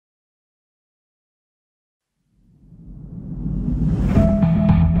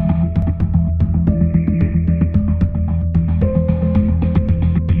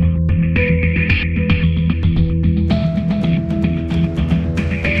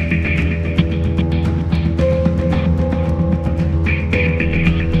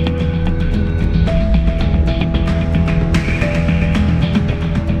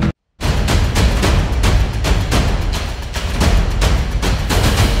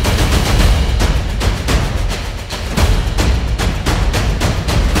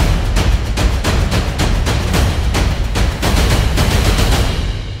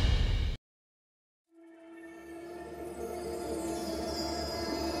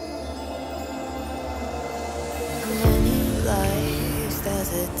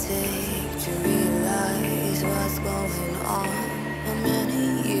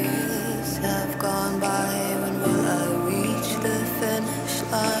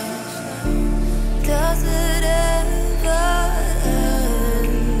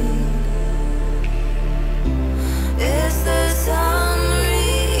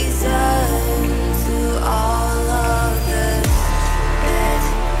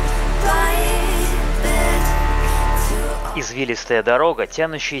Извилистая дорога,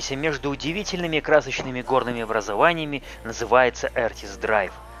 тянущаяся между удивительными красочными горными образованиями, называется Эртис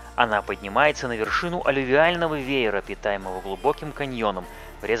Драйв. Она поднимается на вершину аллювиального веера, питаемого глубоким каньоном,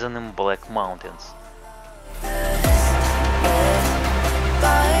 врезанным в Black Mountains.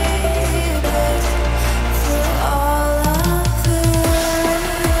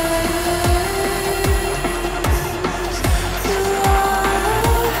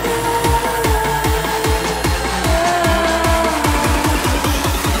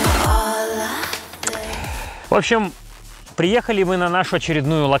 В общем, приехали мы на нашу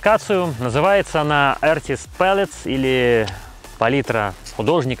очередную локацию. Называется она Artist Palettes или палитра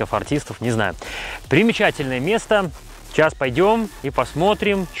художников, артистов, не знаю. Примечательное место. Сейчас пойдем и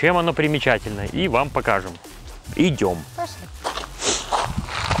посмотрим, чем оно примечательно. И вам покажем. Идем. Пошли.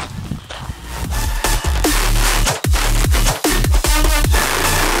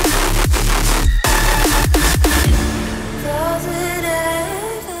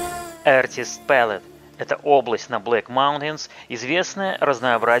 Artist Palette – это область на Black Mountains, известная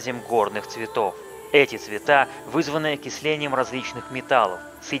разнообразием горных цветов. Эти цвета вызваны окислением различных металлов.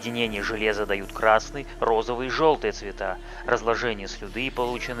 Соединение железа дают красный, розовый и желтый цвета. Разложение слюды,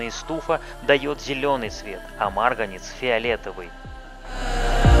 полученное из туфа, дает зеленый цвет, а марганец – фиолетовый.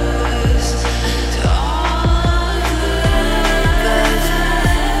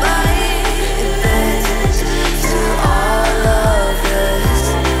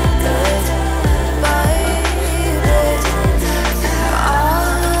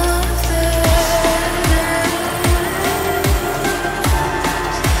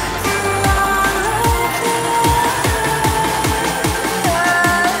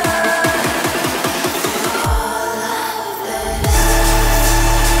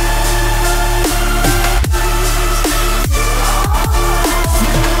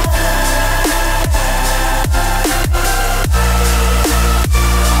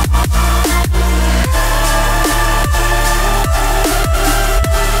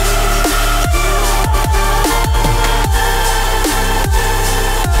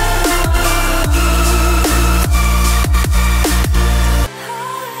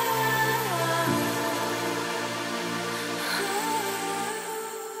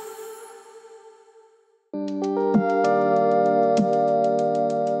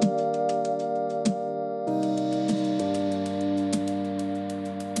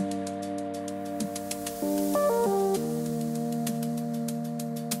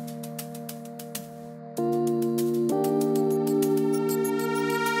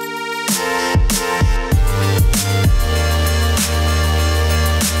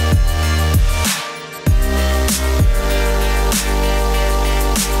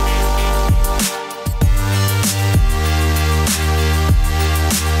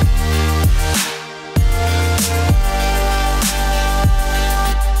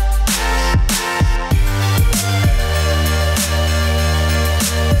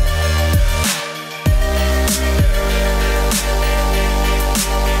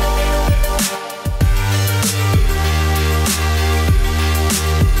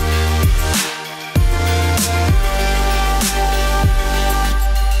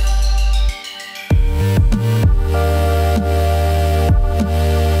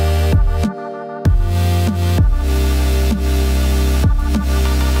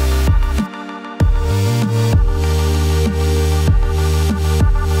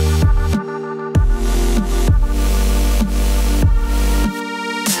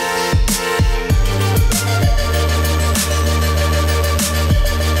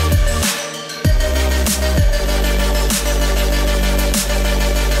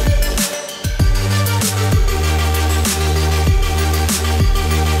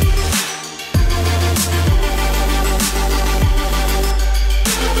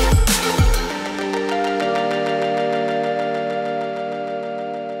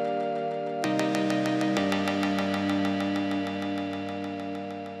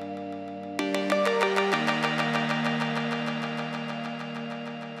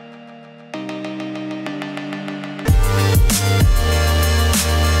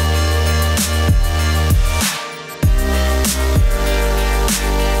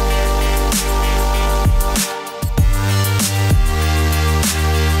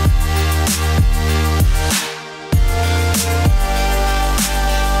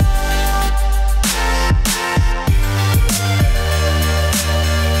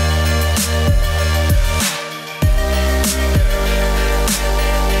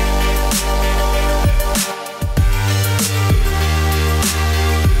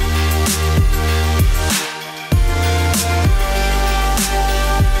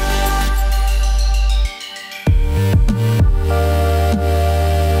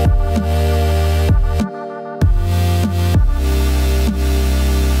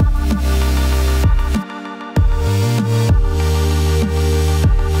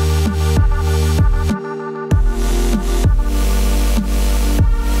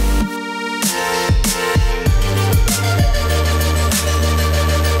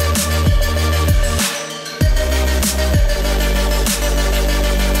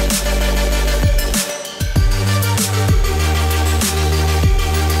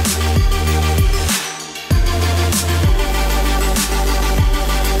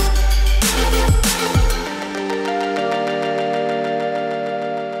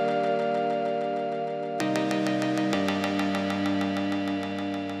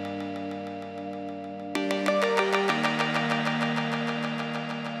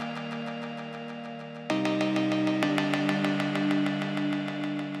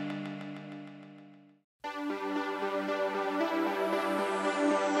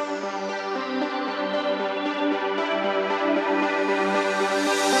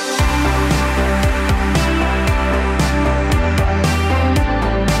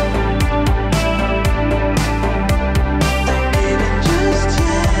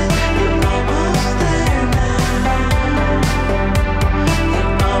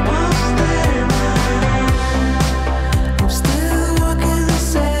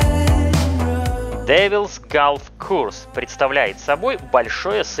 Devil's Gulf Course представляет собой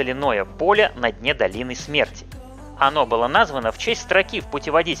большое соляное поле на дне Долины Смерти. Оно было названо в честь строки в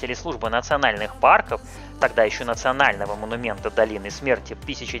путеводителе службы национальных парков, тогда еще национального монумента Долины Смерти в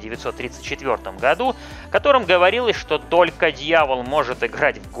 1934 году, в котором говорилось, что только дьявол может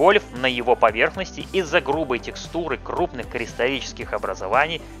играть в гольф на его поверхности из-за грубой текстуры крупных кристаллических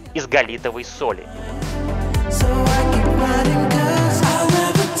образований из галлитовой соли.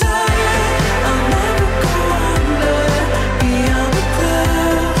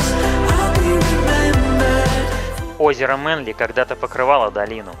 Озеро Мэнли когда-то покрывало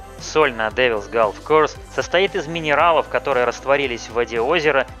долину. Соль на Devil's Gulf Course состоит из минералов, которые растворились в воде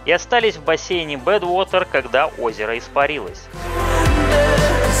озера и остались в бассейне Badwater, когда озеро испарилось.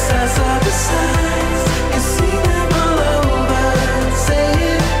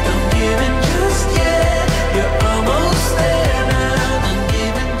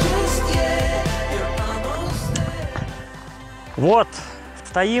 Вот,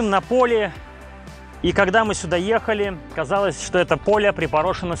 стоим на поле. И когда мы сюда ехали, казалось, что это поле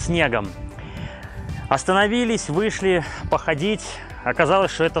припорошено снегом. Остановились, вышли походить, оказалось,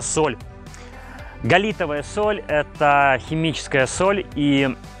 что это соль. Галлитовая соль – это химическая соль,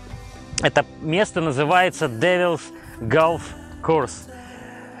 и это место называется Devil's Gulf Course.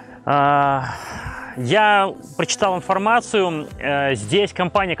 Я прочитал информацию, здесь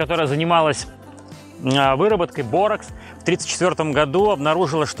компания, которая занималась выработкой боракс, в 1934 году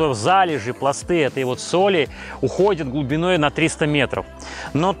обнаружила, что залежи, пласты этой вот соли уходят глубиной на 300 метров.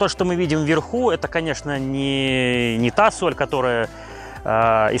 Но то, что мы видим вверху, это, конечно, не та соль, которая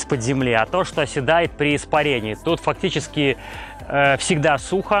из-под земли, а то, что оседает при испарении. Тут фактически всегда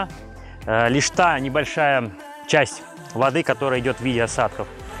сухо, лишь та небольшая часть воды, которая идет в виде осадков.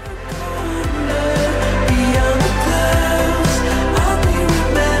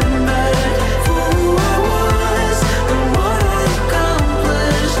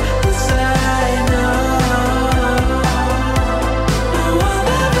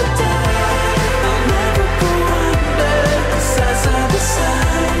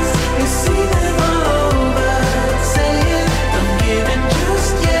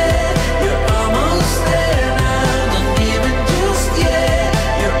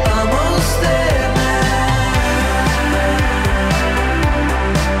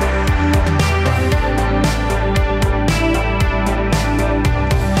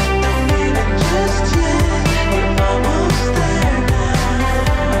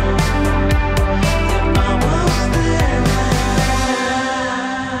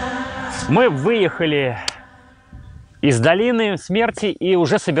 Мы выехали из Долины Смерти и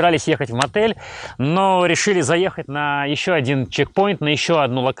уже собирались ехать в мотель, но решили заехать на еще один чекпоинт, на еще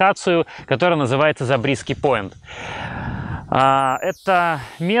одну локацию, которая называется Забриски Пойнт. Это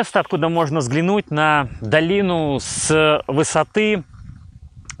место, откуда можно взглянуть на долину с высоты,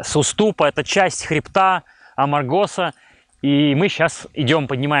 с уступа. Это часть хребта Амаргоса. И мы сейчас идем,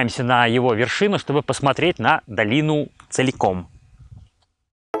 поднимаемся на его вершину, чтобы посмотреть на долину целиком.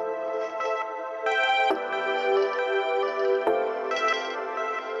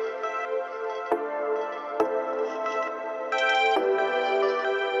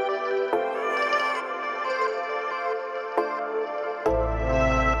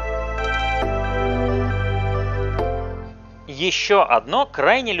 Еще одно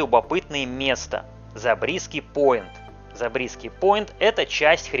крайне любопытное место – Забриски Пойнт. Забриски Пойнт – это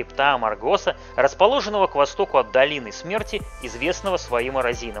часть хребта Амаргоса, расположенного к востоку от Долины Смерти, известного своим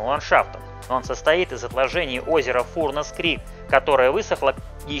эрозийным ландшафтом. Он состоит из отложений озера Фурнес-Крик, которое высохло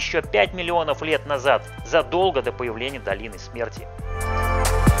еще 5 миллионов лет назад, задолго до появления Долины Смерти.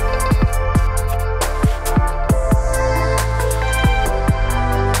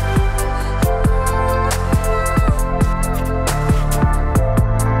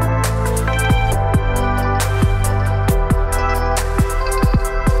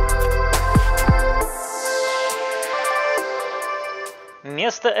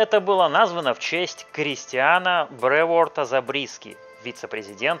 Место это было названо в честь Кристиана Бреворта Забриски,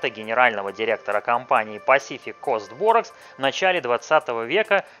 вице-президента, генерального директора компании Pacific Coast Borax в начале 20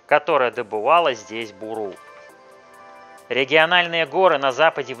 века, которая добывала здесь буру. Региональные горы на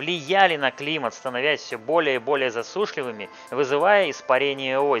западе влияли на климат, становясь все более и более засушливыми, вызывая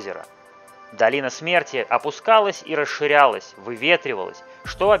испарение озера. Долина Смерти опускалась и расширялась, выветривалась,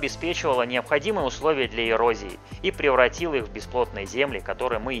 что обеспечивало необходимые условия для эрозии и превратило их в бесплодные земли,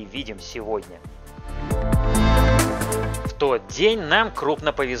 которые мы и видим сегодня. В тот день нам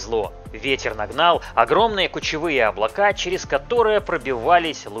крупно повезло. Ветер нагнал огромные кучевые облака, через которые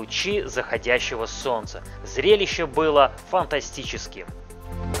пробивались лучи заходящего солнца. Зрелище было фантастическим.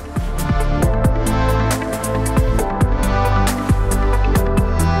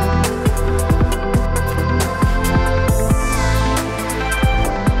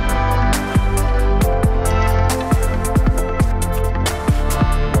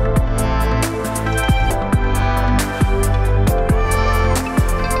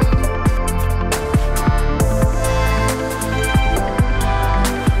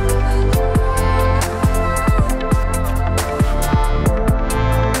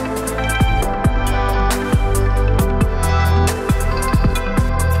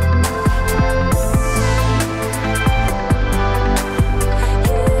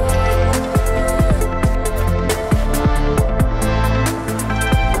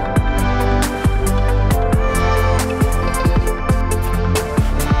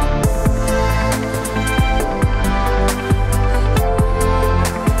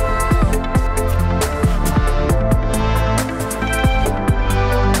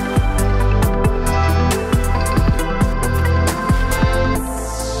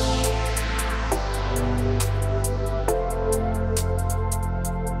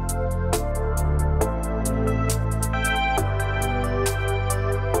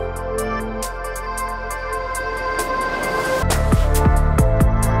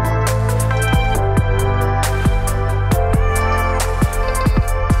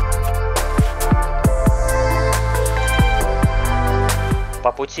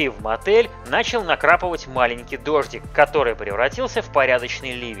 По пути в мотель начал накрапывать маленький дождик, который превратился в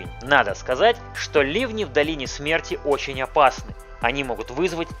порядочный ливень. Надо сказать, что ливни в Долине Смерти очень опасны. Они могут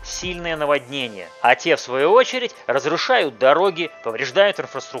вызвать сильное наводнение, а те, в свою очередь, разрушают дороги, повреждают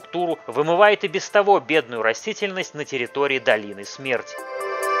инфраструктуру, вымывают и без того бедную растительность на территории Долины Смерти.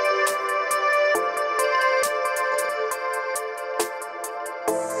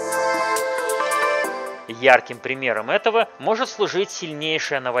 Ярким примером этого может служить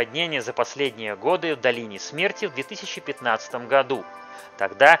сильнейшее наводнение за последние годы в Долине Смерти в 2015 году.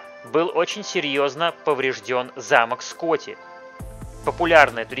 Тогда был очень серьезно поврежден замок Скотти,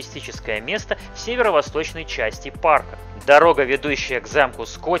 популярное туристическое место в северо-восточной части парка. Дорога, ведущая к замку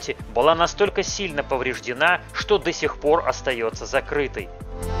Скотти, была настолько сильно повреждена, что до сих пор остается закрытой.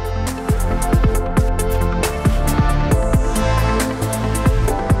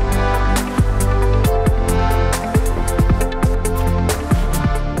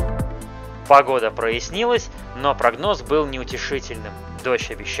 Погода прояснилась, но прогноз был неутешительным.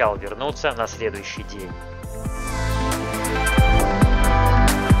 Дождь обещал вернуться на следующий день.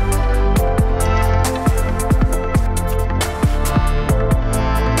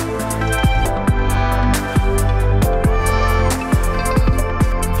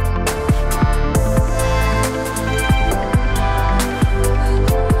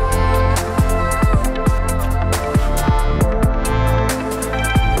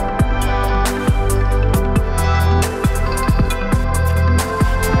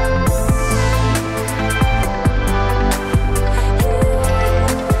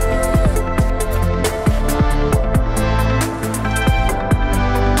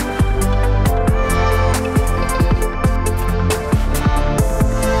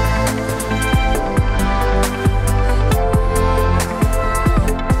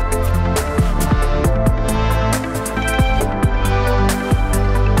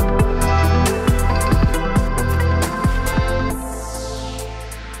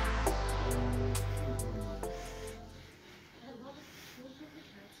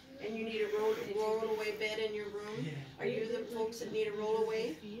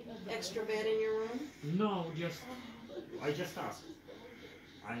 Extra bed in your room? No, I just asked.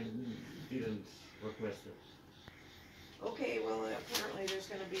 I didn't request it. Okay, well apparently there's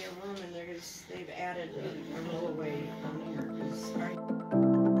going to be a room and they've added a rollaway on here.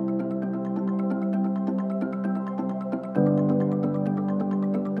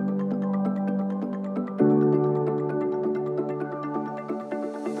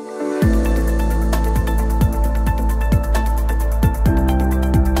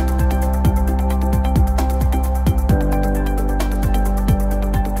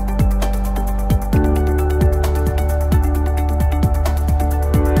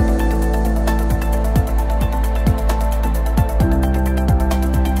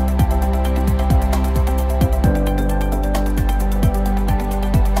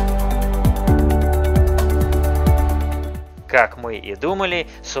 Как мы и думали,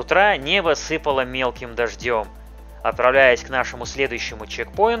 с утра небо сыпало мелким дождем. Отправляясь к нашему следующему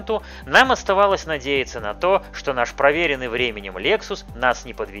чекпоинту, нам оставалось надеяться на то, что наш проверенный временем Lexus нас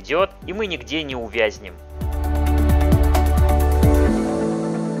не подведет и мы нигде не увязнем.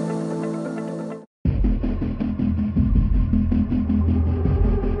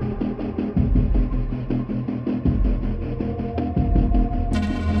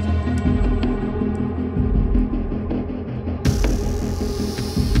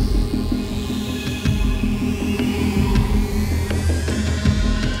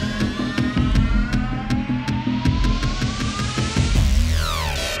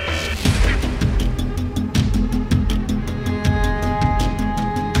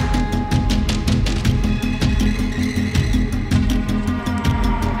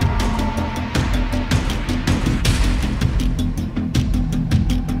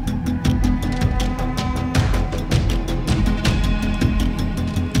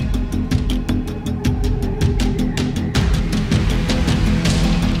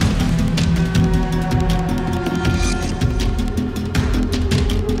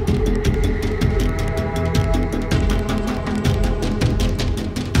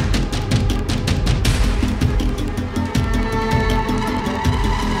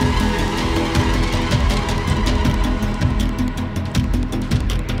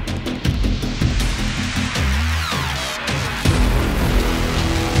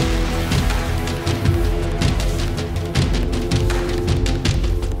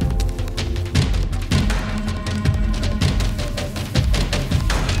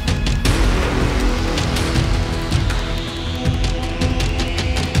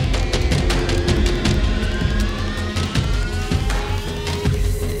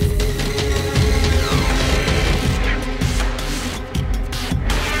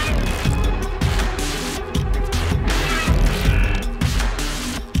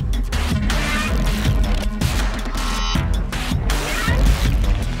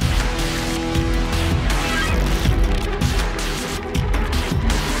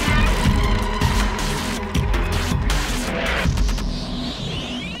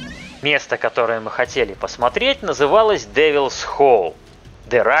 Место, которое мы хотели посмотреть, называлось Devil's Hole –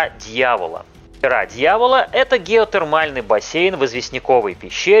 дыра дьявола. Дыра дьявола – это геотермальный бассейн в известняковой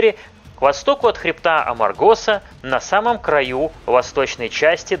пещере к востоку от хребта Амаргоса на самом краю восточной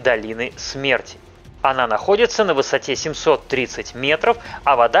части Долины Смерти. Она находится на высоте 730 метров,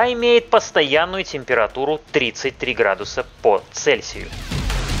 а вода имеет постоянную температуру 33 градуса по Цельсию.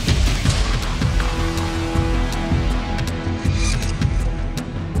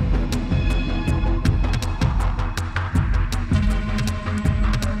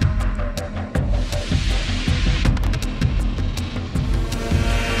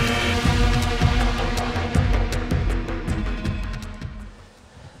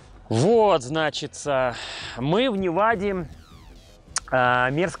 Вот, значит, мы в Неваде,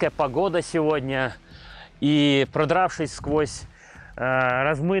 мерзкая погода сегодня, и продравшись сквозь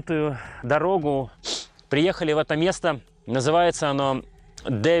размытую дорогу, приехали в это место. Называется оно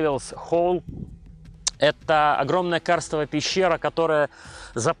Devil's Hole. Это огромная карстовая пещера, которая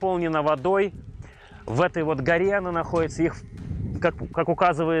заполнена водой. В этой вот горе она находится. Их, как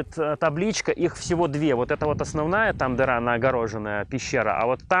указывает табличка, их всего две. Вот это вот основная, там дыра, она огороженная пещера, а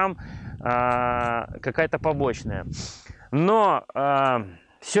вот там какая-то побочная. Но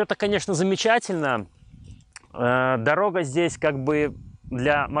все это, конечно, замечательно. Дорога здесь как бы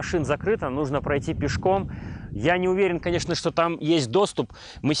для машин закрыта, нужно пройти пешком. Я не уверен, конечно, что там есть доступ.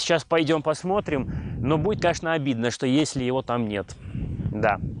 Мы сейчас пойдем посмотрим, но будет, конечно, обидно, что если его там нет.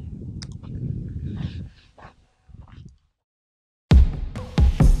 Да.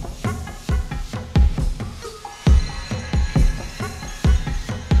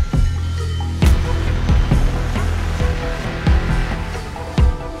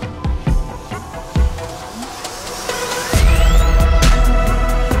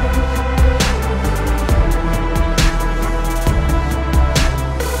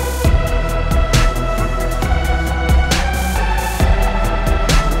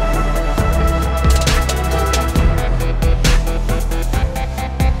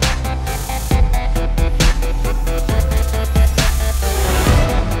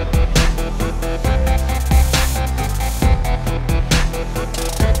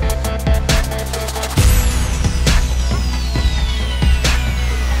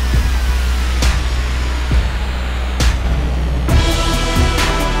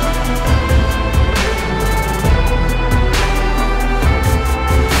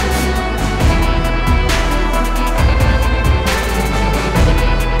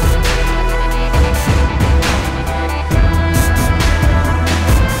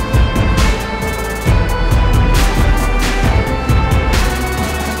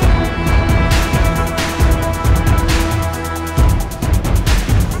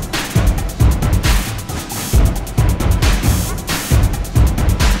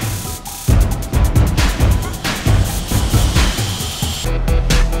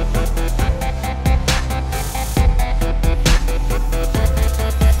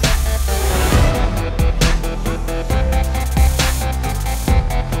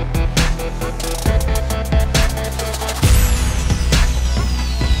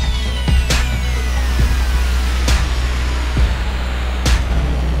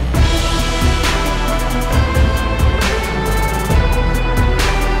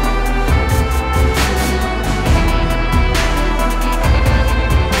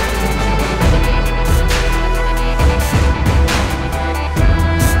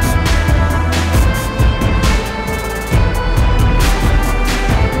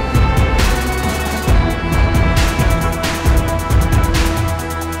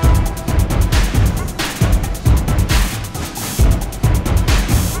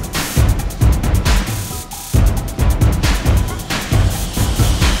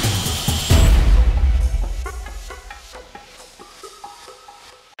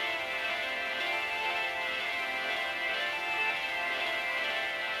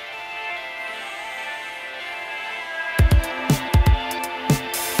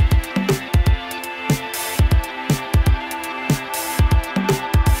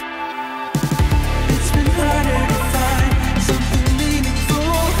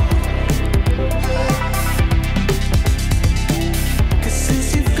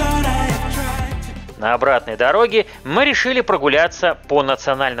 На обратной дороге мы решили прогуляться по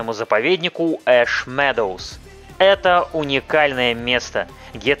национальному заповеднику Ash Meadows. Это уникальное место.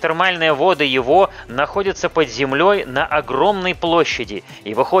 Геотермальные воды его находятся под землей на огромной площади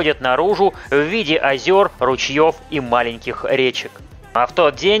и выходят наружу в виде озер, ручьев и маленьких речек. А в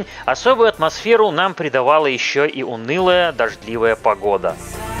тот день особую атмосферу нам придавала еще и унылая дождливая погода.